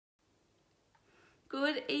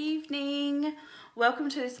Good evening. Welcome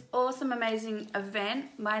to this awesome, amazing event.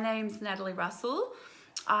 My name's Natalie Russell.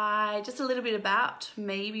 Just a little bit about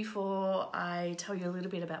me before I tell you a little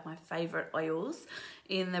bit about my favourite oils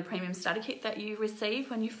in the premium starter kit that you receive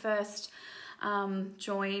when you first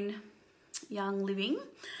join Young Living.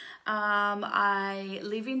 I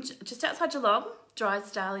live in just outside Geelong,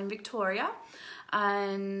 Drysdale in Victoria,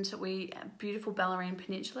 and beautiful Ballerine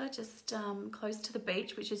Peninsula, just close to the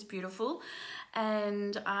beach, which is beautiful.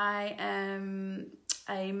 And I am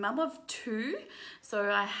a mum of two, so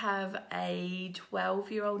I have a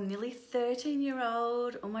 12-year-old, nearly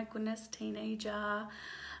 13-year-old, oh my goodness, teenager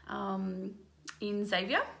in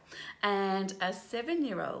Xavier, and a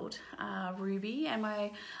 7-year-old Ruby, and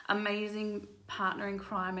my amazing partner in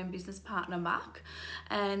crime and business partner Mark.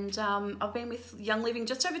 And I've been with Young Living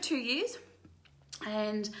just over 2 years,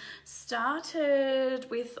 and started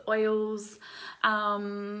with oils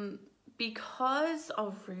because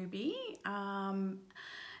of Ruby.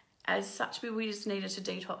 As such, we just needed to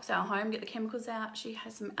detox our home, get the chemicals out. She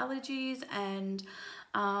has some allergies and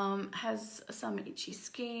has some itchy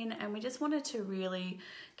skin, and we just wanted to really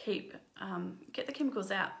get the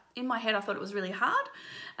chemicals out. In my head, I thought it was really hard,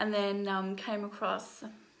 and then came across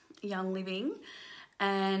Young Living,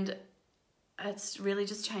 and it's really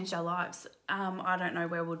just changed our lives. I don't know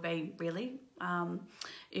where we'd be really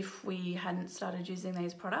if we hadn't started using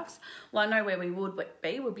these products. Well, I know where we would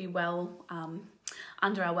be well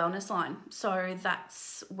under our wellness line. So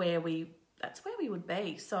that's where we would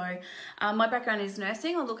be. So my background is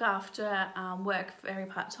nursing. I look after work very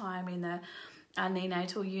part-time in the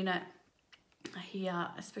neonatal unit here,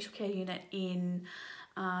 a special care unit in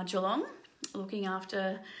Geelong, looking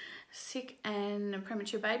after sick and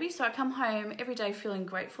premature babies. So I come home every day feeling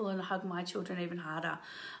grateful and hug my children even harder.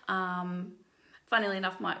 Funnily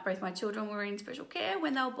enough, both my children were in special care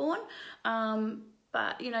when they were born.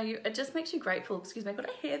 But you know, it just makes you grateful. Excuse me, I got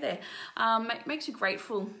a hair there. Makes you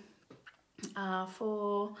grateful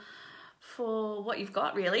for what you've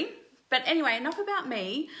got, really. But anyway, enough about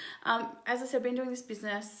me. As I said, I've been doing this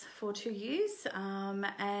business for 2 years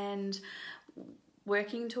and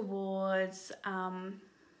working towards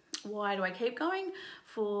why do I keep going?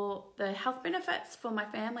 For the health benefits for my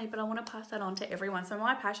family, but I want to pass that on to everyone. So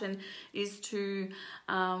my passion is to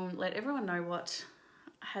let everyone know what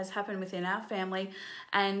has happened within our family,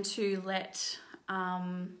 and to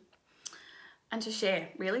and to share,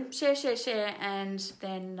 really. Share, and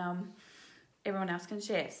then everyone else can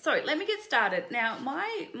share. So let me get started. Now,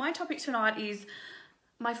 my topic tonight is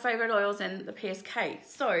my favourite oils and the PSK.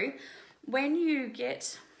 So when you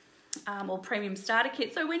get or premium starter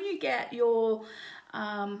kit. So when you get your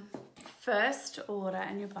first order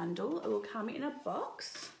and your bundle, it will come in a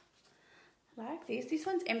box like this. This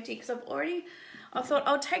one's empty because I thought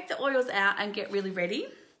I'll take the oils out and get really ready,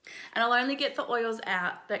 and I'll only get the oils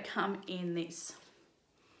out that come in this.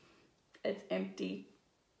 It's empty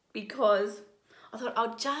because I thought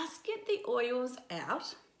I'll just get the oils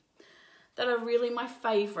out that are really my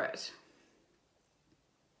favourite.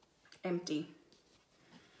 Empty.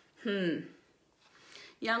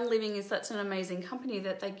 Young Living is such an amazing company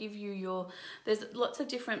that they give you there's lots of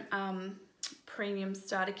different premium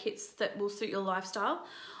starter kits that will suit your lifestyle.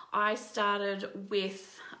 I started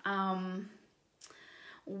with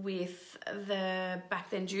the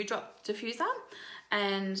back then Dewdrop diffuser,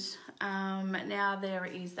 and now there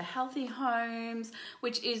is the Healthy Homes,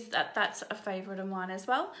 which is that's a favourite of mine as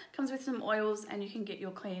well. Comes with some oils, and you can get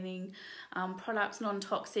your cleaning products,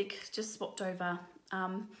 non-toxic, just swapped over.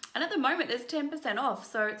 And at the moment there's 10% off,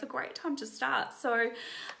 so it's a great time to start. So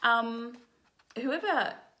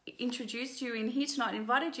whoever introduced you in here tonight,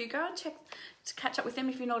 invited you, go and catch up with them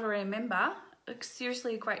if you're not already a member. It's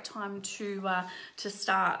seriously a great time to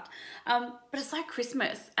start. But it's like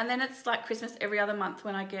Christmas, and then it's like Christmas every other month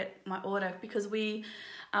when I get my order, because we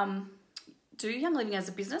do Young Living as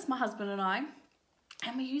a business, my husband and I,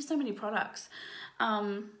 and we use so many products.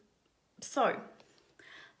 So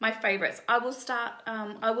my favourites. I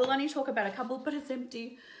will only talk about a couple, but it's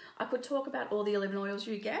empty. I could talk about all the 11 oils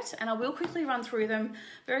you get, and I will quickly run through them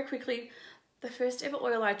very quickly. The first ever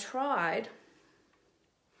oil I tried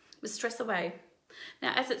was Stress Away.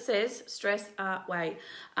 Now, as it says, Stress Away.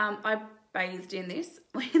 I bathed in this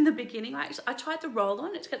in the beginning. I tried the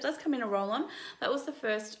roll-on. It does come in a roll-on. That was the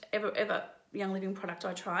first ever Young Living product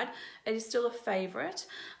I tried. It is still a favourite.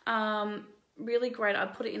 Really great. I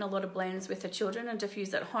put it in a lot of blends with the children and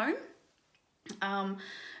diffuse at home. And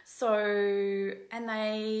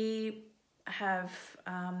they have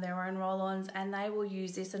their own roll-ons, and they will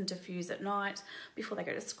use this and diffuse at night before they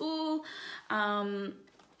go to school.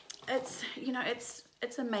 It's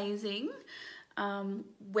amazing.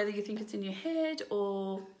 whether you think it's in your head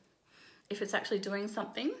or if it's actually doing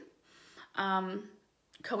something.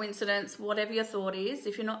 Coincidence, whatever your thought is.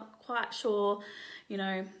 If you're not quite sure, you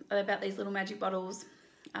know, about these little magic bottles,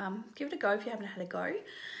 give it a go if you haven't had a go.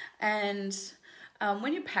 And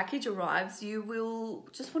when your package arrives, you will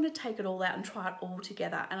just want to take it all out and try it all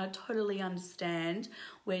together. And I totally understand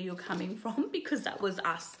where you're coming from, because that was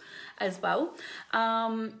us as well.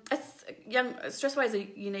 Stress Away is a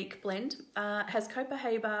unique blend. It has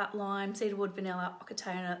copahaber, lime, cedarwood, vanilla,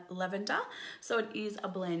 octana, lavender. So it is a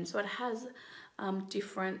blend. So it has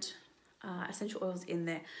different essential oils in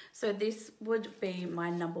there. So this would be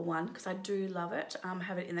my number one, because I do love it.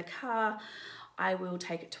 Have it in the car. I will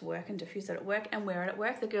take it to work and diffuse it at work and wear it at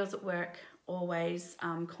work. The girls at work always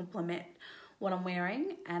compliment what I'm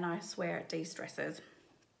wearing, and I swear it de-stresses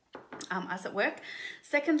us at work.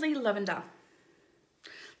 Secondly, lavender.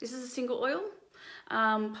 This is a single oil.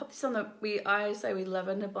 Pop this on I say we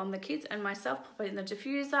lavender bomb the kids and myself, pop it in the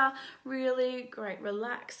diffuser. Really great,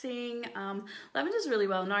 relaxing. Lavender's really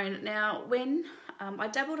well known. Now, when I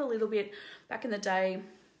dabbled a little bit back in the day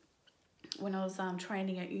when I was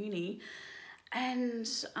training at uni, and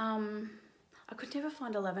I could never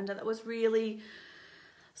find a lavender that was really,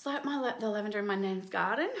 it's like the lavender in my nan's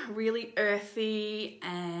garden, really earthy,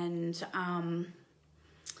 and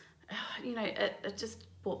you know, it just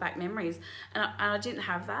brought back memories. And I didn't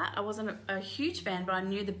have that. I wasn't a huge fan, but I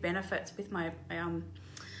knew the benefits with my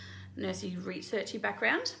nursey researchy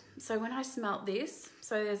background. So when I smelt this,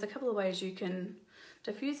 so there's a couple of ways you can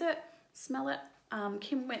diffuse it, smell it.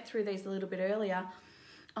 Kim went through these a little bit earlier.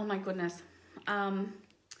 Oh my goodness.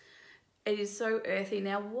 It is so earthy.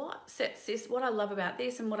 Now, what sets this, what I love about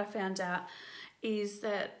this and what I found out is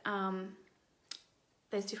that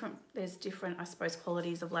there's different, I suppose,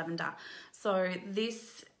 qualities of lavender. So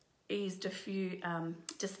this is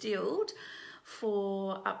distilled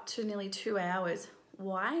for up to nearly 2 hours.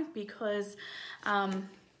 Why? Because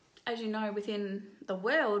as you know, within the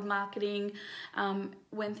world marketing,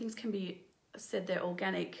 when things can be said they're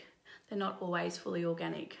organic, they're not always fully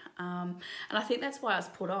organic. And I think that's why I was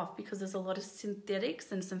put off, because there's a lot of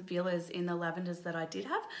synthetics and some fillers in the lavenders that I did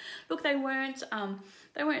have. Look, they weren't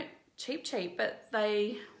cheap, but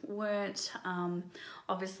they weren't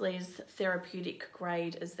obviously as therapeutic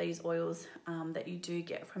grade as these oils that you do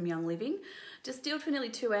get from Young Living. Distilled for nearly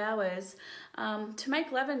 2 hours. To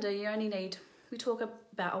make lavender, you only need, we talk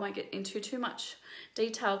about, I won't get into too much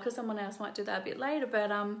detail because someone else might do that a bit later,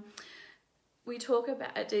 but we talk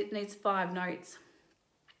about it needs 5 notes.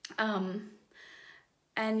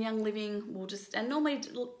 And Young Living will just, and normally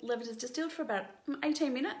lavender is distilled for about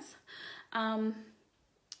 18 minutes.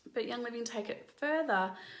 But Young Living take it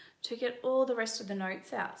further to get all the rest of the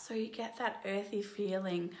notes out. So you get that earthy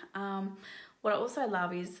feeling. What I also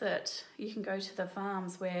love is that you can go to the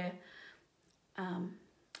farms where,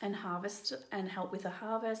 and harvest and help with the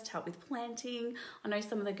harvest, help with planting. I know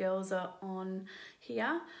some of the girls are on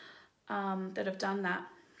here that have done that.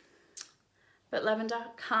 But lavender,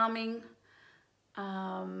 calming,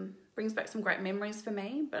 brings back some great memories for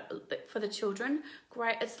me, but for the children,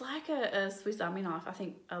 great. It's like a Swiss Army knife. I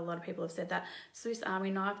think a lot of people have said that. Swiss Army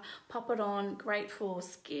knife, pop it on, great for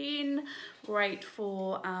skin, great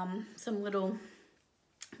for some little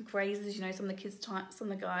grazes, you know, some of the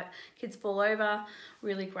kids fall over,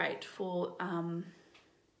 really great for,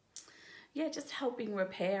 yeah, just helping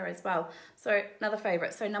repair as well. So another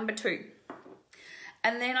favourite, so number 2.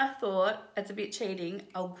 And then I thought, it's a bit cheating,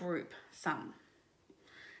 I'll group some.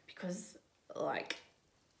 Because like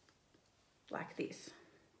this.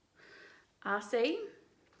 RC,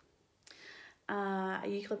 a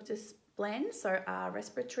eucalyptus blend, so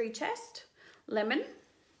respiratory chest, lemon.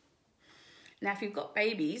 Now if you've got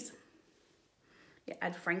babies, you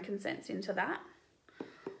add frankincense into that.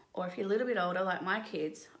 Or if you're a little bit older, like my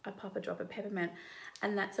kids, I pop a drop of peppermint,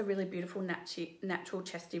 and that's a really beautiful natural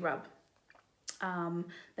chesty rub.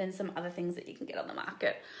 Then some other things that you can get on the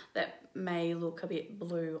market that may look a bit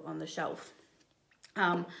blue on the shelf.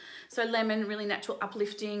 So lemon, really natural,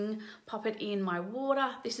 uplifting. Pop it in my water.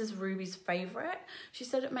 This is Ruby's favourite. She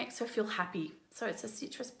said it makes her feel happy. So it's a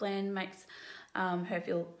citrus blend, makes her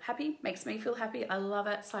feel happy, makes me feel happy. I love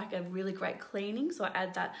it. It's like a really great cleaning. So I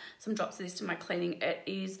add some drops of this to my cleaning. It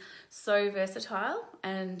is so versatile,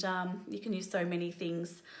 and you can use so many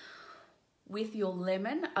things with your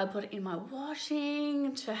lemon. I put it in my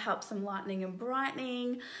washing to help some lightening and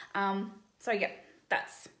brightening. So yeah,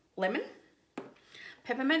 that's lemon.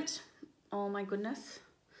 Peppermint, oh my goodness.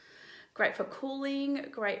 Great for cooling,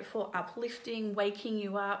 great for uplifting, waking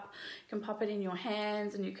you up. You can pop it in your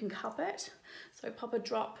hands and you can cup it. So pop a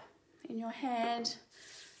drop in your hand,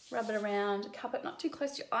 rub it around, cup it not too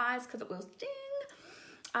close to your eyes because it will sting.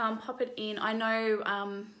 Pop it in. I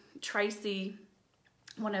know Tracy,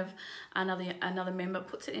 one of another member,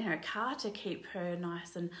 puts it in her car to keep her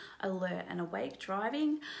nice and alert and awake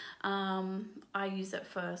driving. I use it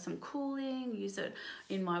for some cooling, use it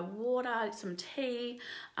in my water, some tea.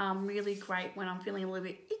 Really great when I'm feeling a little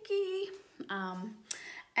bit icky.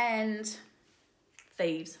 And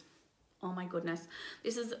Thieves. Oh my goodness.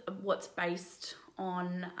 This is what's based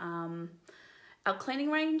on our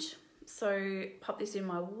cleaning range. So pop this in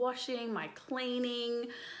my washing, my cleaning.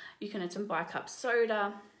 You can add some bicarb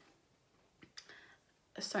soda.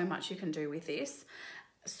 So much you can do with this.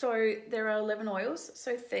 So there are 11 oils.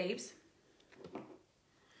 So Thieves.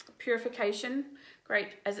 Purification. Great,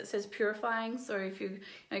 as it says, purifying. So if you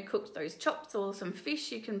cooked those chops or some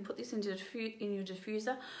fish, you can put this in your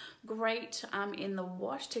diffuser. Great in the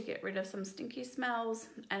wash to get rid of some stinky smells.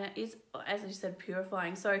 And it is, as I said,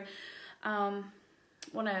 purifying. So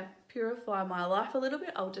want to purify my life a little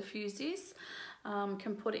bit, I'll diffuse this.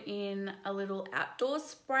 Can put in a little outdoor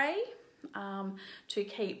spray to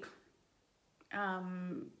keep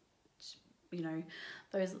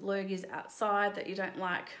those lurgies outside that you don't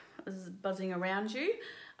like buzzing around you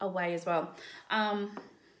away as well.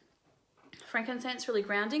 Frankincense, really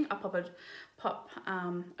grounding. I pop a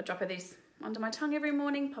drop of this under my tongue every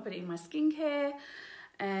morning, pop it in my skincare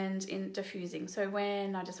and in diffusing. So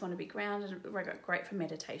when I just want to be grounded, great for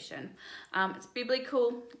meditation. It's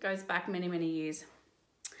biblical, goes back many, many years.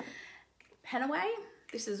 Penaway,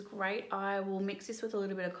 this is great. I will mix this with a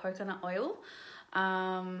little bit of coconut oil,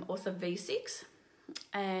 also V6,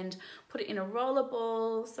 and put it in a roller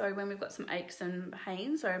ball. So when we've got some aches and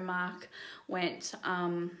pains, so Mark went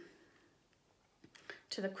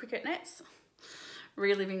to the cricket nets,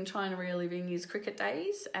 trying to reliving his cricket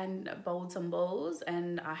days, and bowled some balls,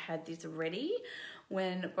 and I had this ready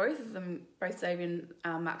when both Xavier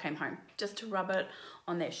and Mark came home, just to rub it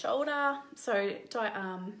on their shoulder. So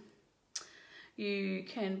you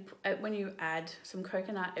can, when you add some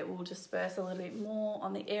coconut, it will disperse a little bit more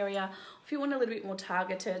on the area. If you want a little bit more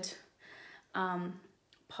targeted,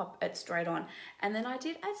 pop it straight on. And then I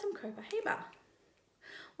did add some copahiba.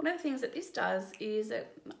 One of the things that this does is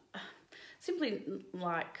it simply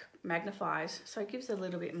magnifies, so it gives a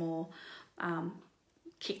little bit more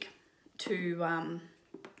kick to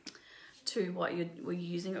what we're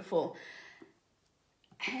using it for.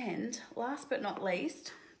 And last but not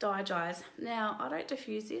least, Digize. Now, I don't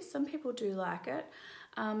diffuse this. Some people do like it.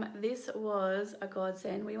 This was a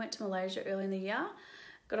godsend. We went to Malaysia early in the year,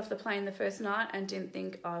 got off the plane the first night and didn't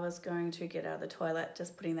think I was going to get out of the toilet.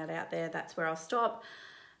 Just putting that out there. That's where I'll stop.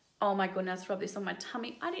 Oh my goodness, rub this on my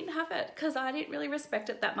tummy. I didn't have it because I didn't really respect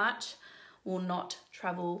it that much. Will not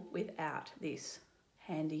travel without this.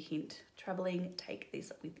 Handy hint. Traveling, take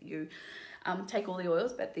this with you. Take all the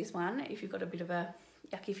oils, but this one, if you've got a bit of a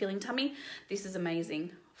yucky feeling tummy, this is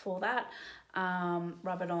amazing for that.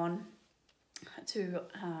 Rub it on to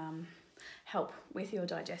help with your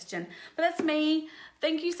digestion. But that's me.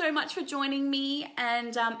 Thank you so much for joining me,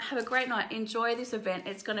 and have a great night. Enjoy this event.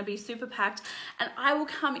 It's going to be super packed, and I will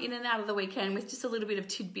come in and out of the weekend with just a little bit of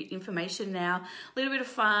tidbit information now, a little bit of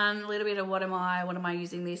fun, a little bit of what am I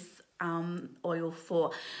using this oil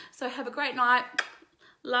for. So have a great night.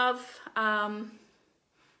 Love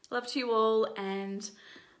to you all, and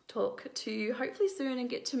talk to you hopefully soon and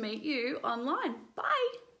get to meet you online.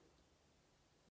 Bye.